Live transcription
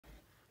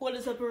What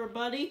is up,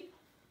 everybody?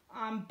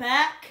 I'm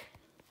back.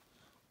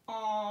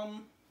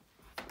 And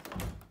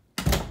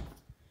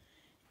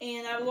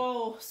I have a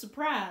little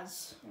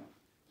surprise.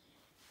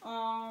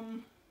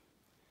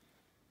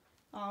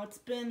 It's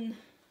been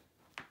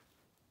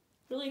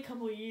really a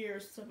couple of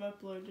years since I've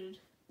uploaded,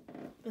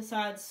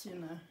 besides,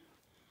 a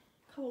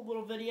couple of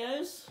little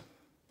videos.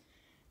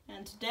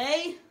 And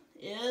today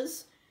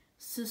is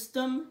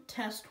System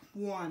Test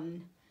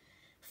 1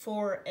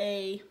 for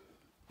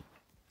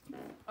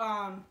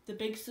the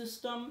big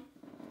system.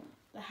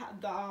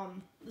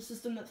 The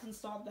system that's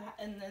installed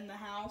in the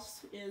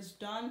house is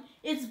done.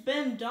 It's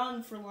been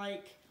done for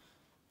like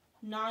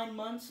 9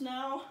 months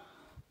now.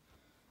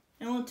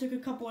 It only took a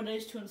couple of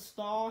days to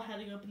install. Had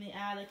to go up in the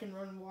attic and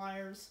run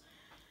wires.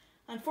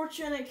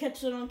 Unfortunately, I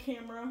catch it on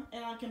camera,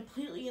 and I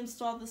completely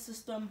installed the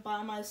system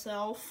by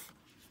myself,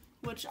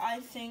 which I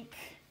think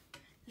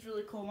is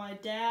really cool. My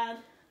dad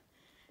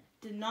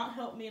did not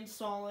help me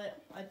install it.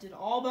 I did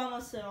all by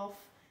myself,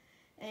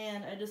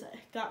 and I just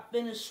got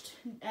finished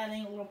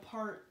adding a little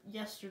part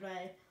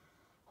yesterday.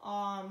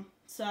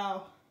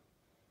 So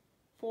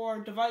for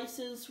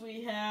devices,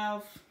 we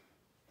have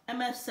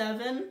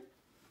MS7,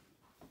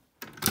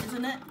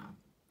 isn't it?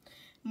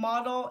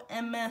 Model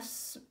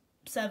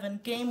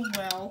MS7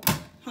 Gamewell,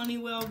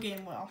 Honeywell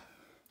Gamewell.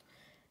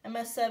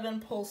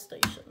 MS7 pull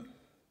station.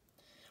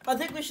 I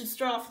think we should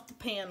start off with the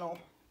panel.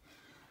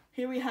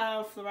 Here we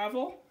have the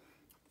Revel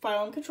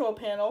file and control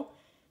panel.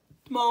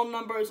 Model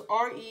number is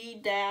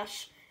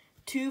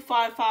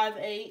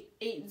RE-25588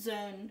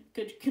 8-zone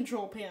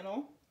control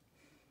panel.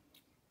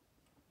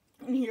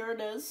 And here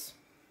it is.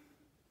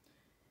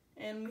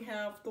 And we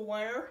have the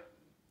wire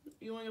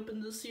going up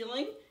into the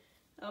ceiling,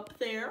 up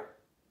there.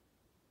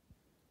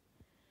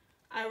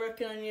 I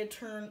reckon I need to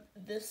turn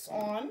this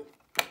on.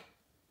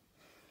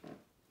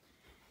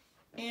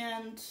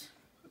 And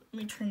let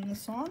me turn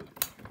this on.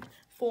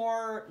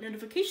 For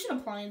notification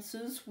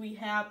appliances, we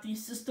have the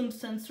System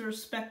Sensor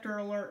Spectre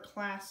Alert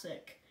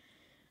Classic.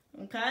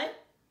 Okay?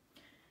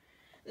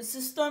 The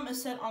system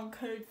is set on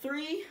code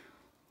 3.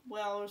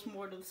 Well, there's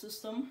more to the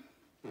system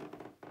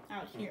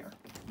out here.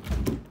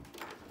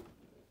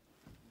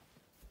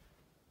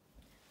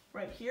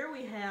 Right here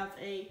we have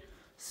a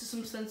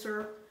System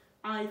Sensor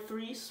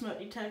i3 smoke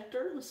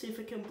detector. Let's see if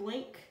it can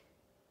blink.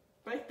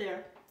 Right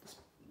there.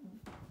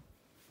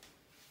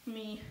 Let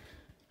me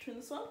turn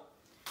this on.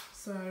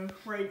 So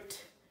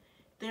right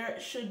there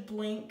it should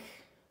blink.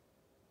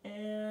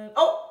 And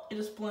oh, it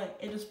just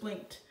blinked. It just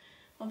blinked.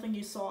 I don't think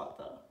you saw it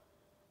though.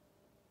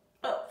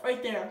 Oh,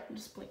 right there, it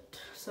just blinked.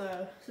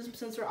 So System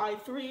Sensor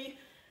i3,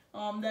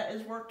 that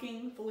is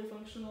working, fully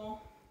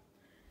functional.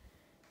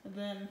 And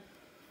then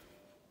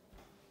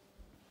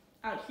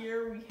out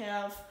here we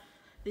have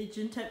the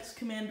Gentex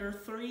Commander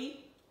 3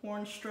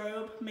 horn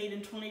strobe, made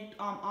in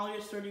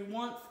August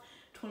 31st,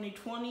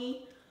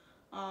 2020.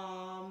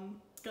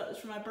 Got this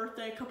for my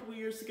birthday a couple of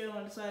years ago, and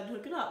I decided to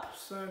hook it up.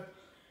 So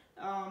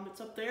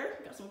it's up there.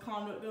 Got some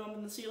conduit going up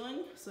in the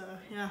ceiling. So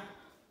yeah.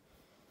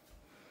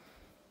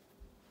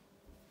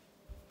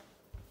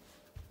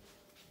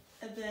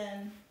 And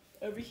then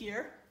over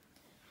here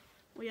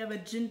we have a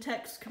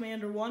Gentex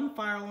Commander 1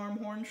 fire alarm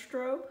horn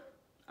strobe.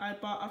 I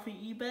bought off of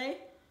eBay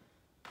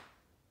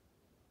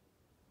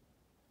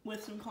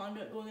with some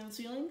conduit going in the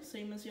ceiling,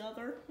 same as the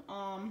other.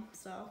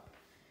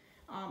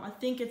 I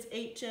think it's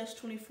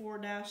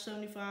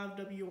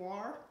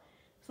HS24-75WR.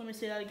 So let me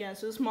say that again.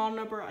 So this model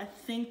number I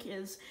think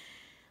is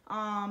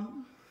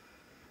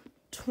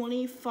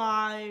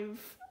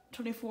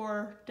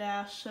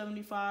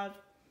 24-75.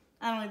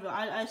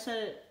 I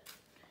said it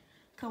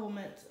a couple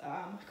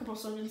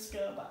seconds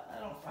ago, but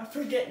I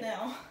forget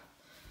now.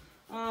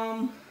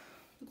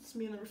 It's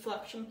me in the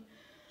reflection.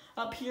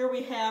 Up here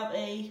we have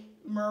a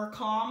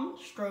Mercom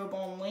strobe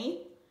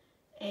only,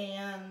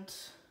 and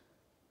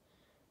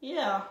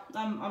yeah,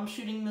 I'm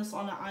shooting this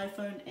on an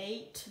iPhone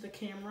 8 to the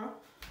camera,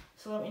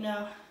 so let me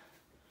know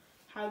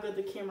how good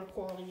the camera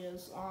quality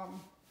is.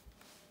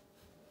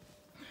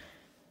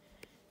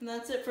 And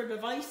that's it for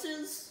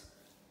devices.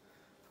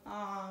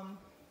 And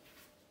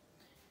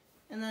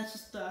that's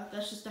just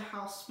a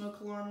house smoke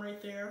alarm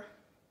right there.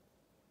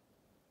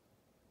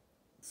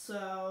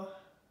 So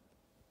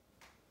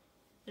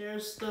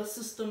there's the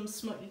system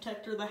smoke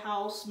detector, the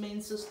house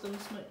main system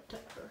smoke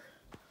detector.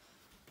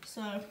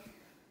 So,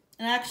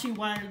 and I actually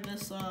wired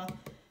this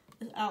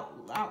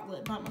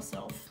outlet by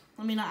myself.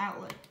 I mean, not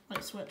outlet,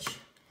 light switch.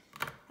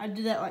 I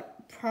did that like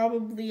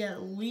probably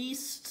at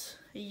least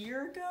a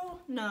year ago?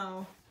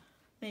 No,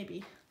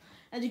 maybe.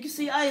 As you can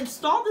see, I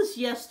installed this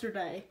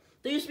yesterday.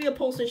 There used to be a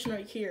pull station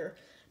right here,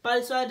 but I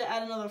decided to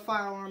add another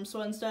fire alarm.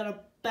 So instead of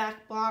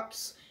back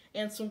box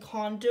and some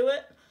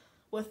conduit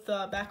with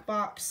the back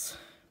box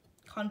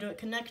conduit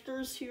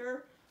connectors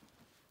here,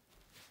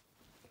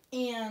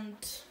 and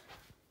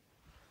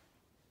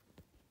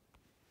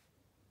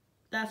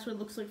that's what it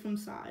looks like from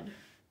the side.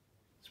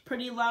 It's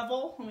pretty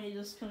level. Let me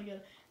just kind of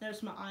get,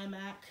 there's my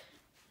iMac.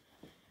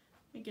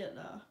 Let me get,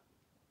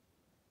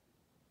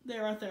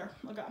 there, right there.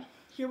 Okay,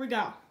 here we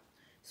go.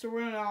 So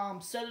we're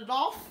gonna set it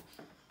off.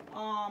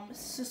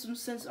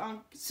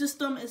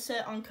 system is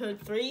set on code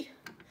 3.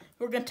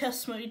 We're gonna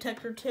test smoke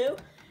detector 2,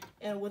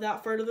 and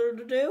without further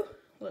ado,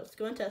 let's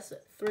go and test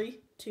it. 3,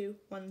 2,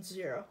 1,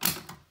 0.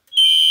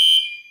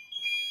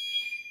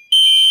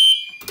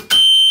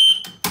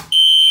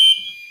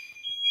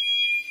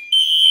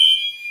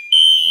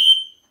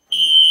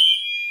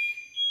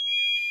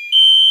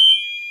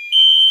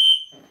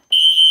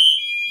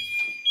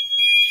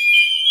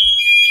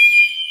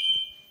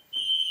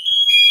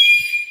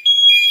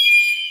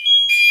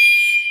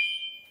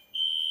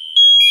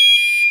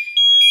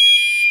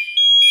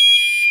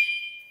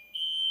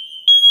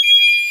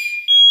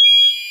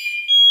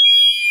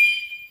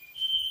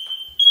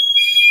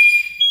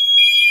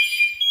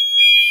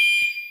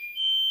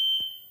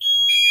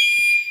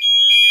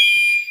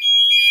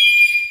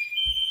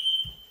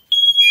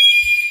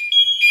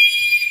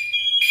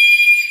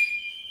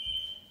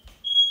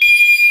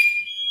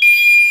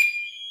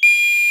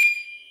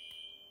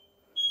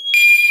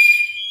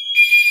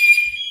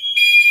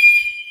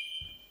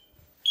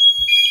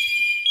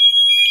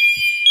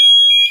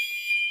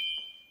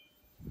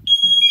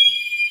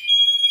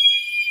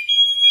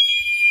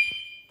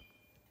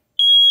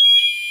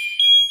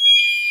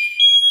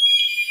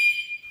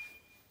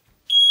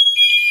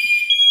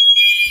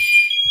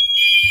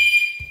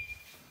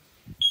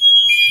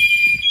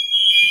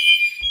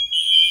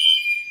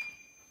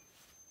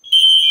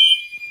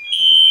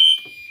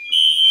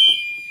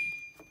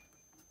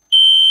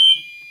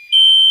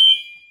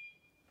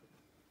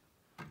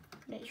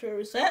 Make sure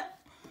reset.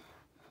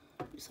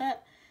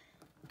 Reset.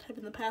 Type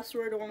in the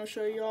password I want to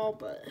show y'all,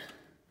 but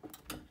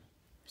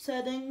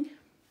setting.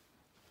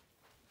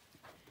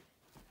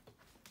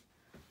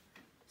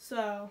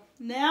 So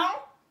now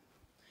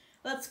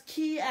let's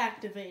key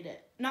activate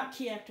it. Not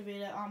key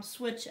activate it,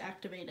 switch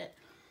activate it.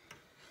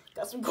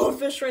 Got some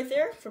goldfish right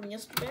there from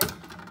yesterday.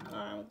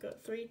 Go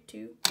 3,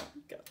 2, 1,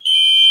 go.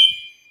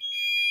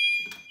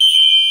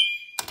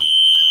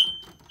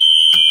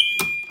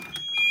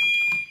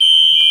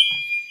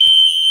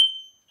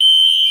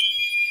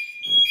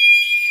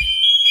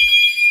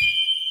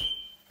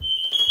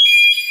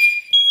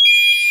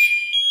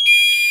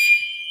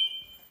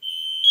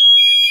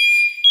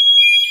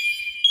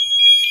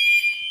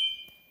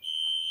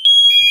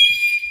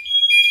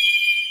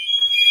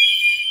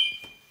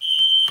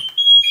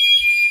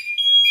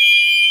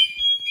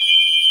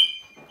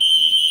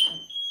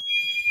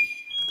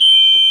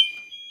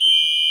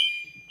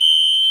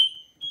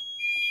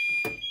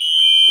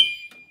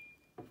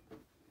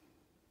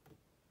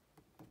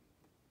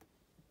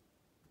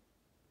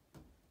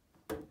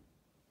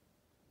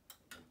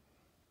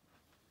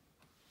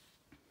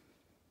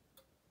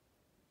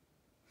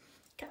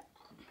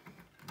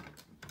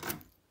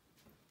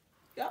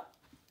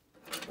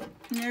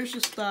 And there's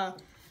just the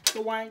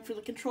wiring for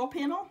the control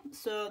panel.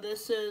 So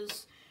this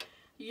is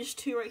these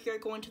two right here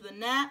going to the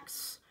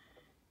NACs.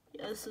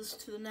 Yeah, this is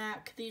to the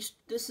NAC.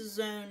 This is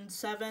zone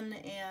 7,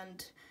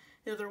 and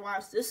the other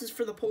wires. This is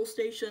for the pull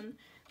station.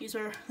 This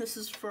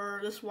is for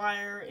this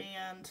wire,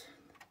 and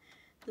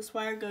this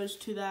wire goes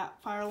to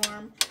that fire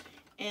alarm,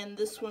 and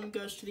this one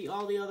goes to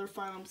all the other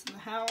fire alarms in the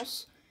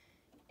house.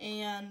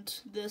 And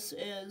this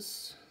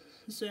is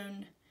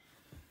zone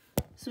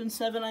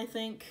 7, I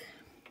think.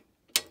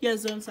 Yeah,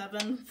 zone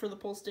 7 for the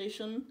pull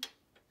station.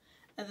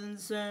 And then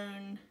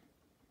zone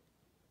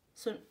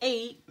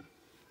 8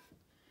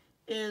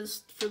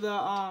 is for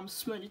the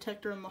smoke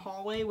detector in the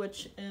hallway,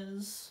 which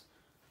is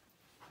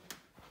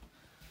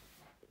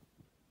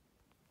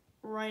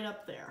right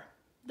up there.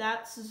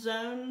 That's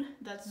zone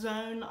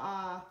 7.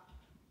 No,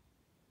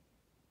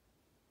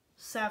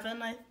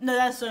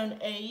 that's zone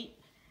 8,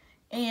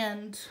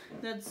 and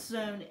that's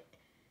zone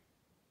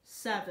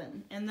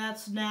 7, and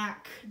that's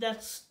NAC.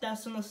 That's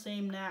in the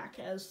same NAC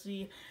as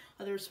the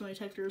other smoke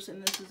detectors,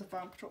 and this is the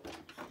fire control.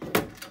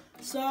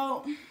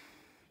 So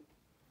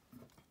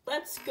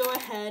let's go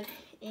ahead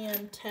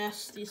and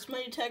test the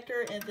smoke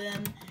detector, and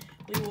then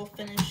we will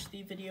finish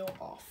the video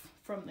off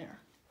from there.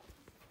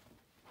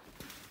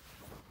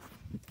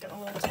 Got a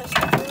little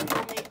tester,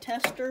 homemade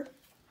tester.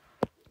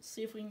 Let's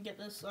see if we can get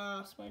this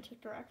smoke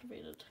detector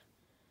activated.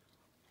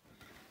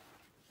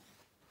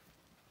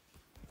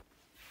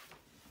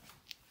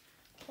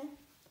 Okay.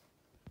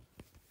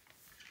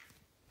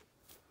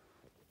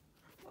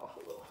 Oh, a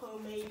little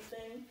homemade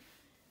thing.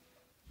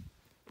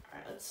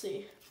 Alright, let's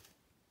see.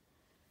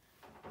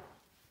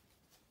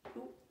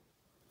 Ooh.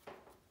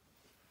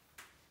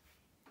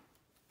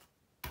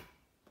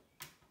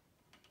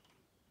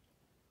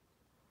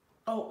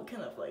 Oh,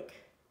 kind of like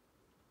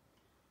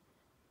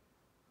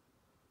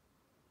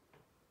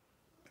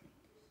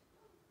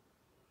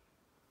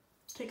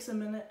takes a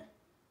minute.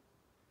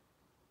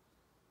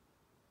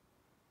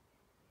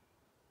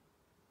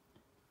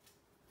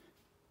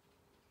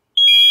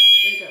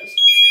 There it goes.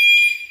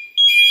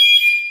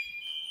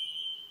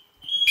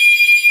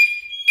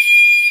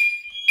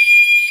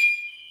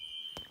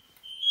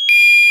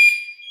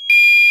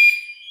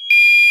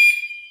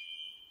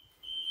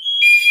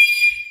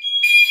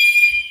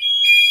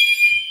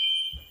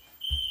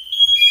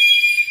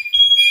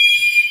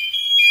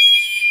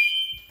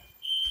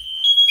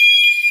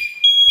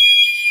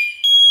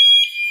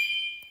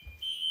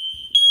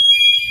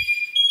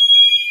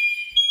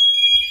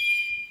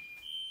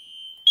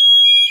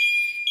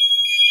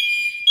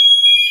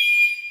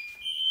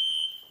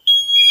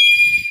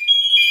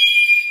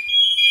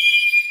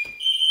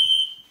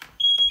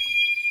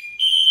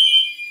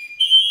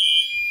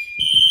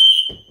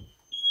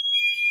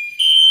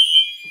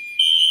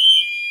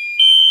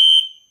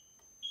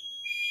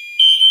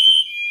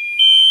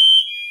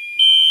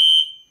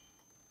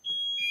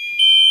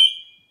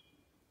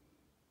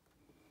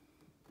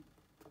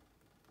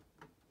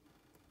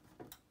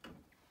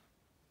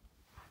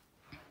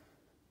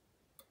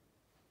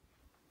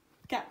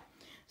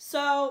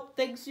 So,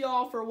 thanks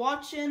y'all for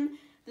watching.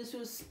 This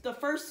was the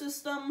first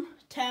system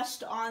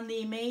test on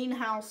the main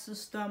house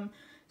system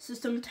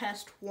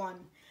test 1.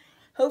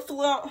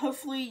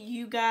 Hopefully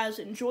you guys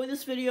enjoy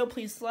this video.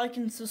 Please like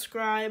and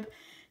subscribe.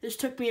 This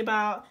took me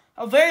about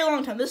a very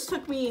long time. This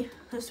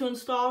to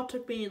install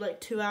took me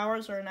like 2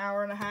 hours or an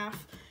hour and a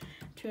half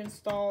to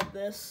install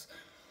this.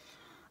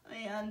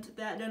 And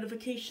that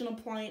notification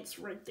appliance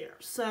right there.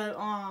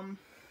 So,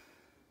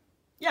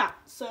 yeah.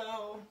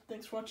 So,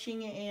 thanks for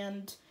watching,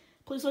 and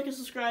please like and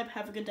subscribe.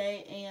 Have a good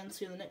day, and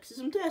see you in the next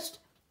system test.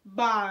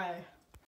 Bye.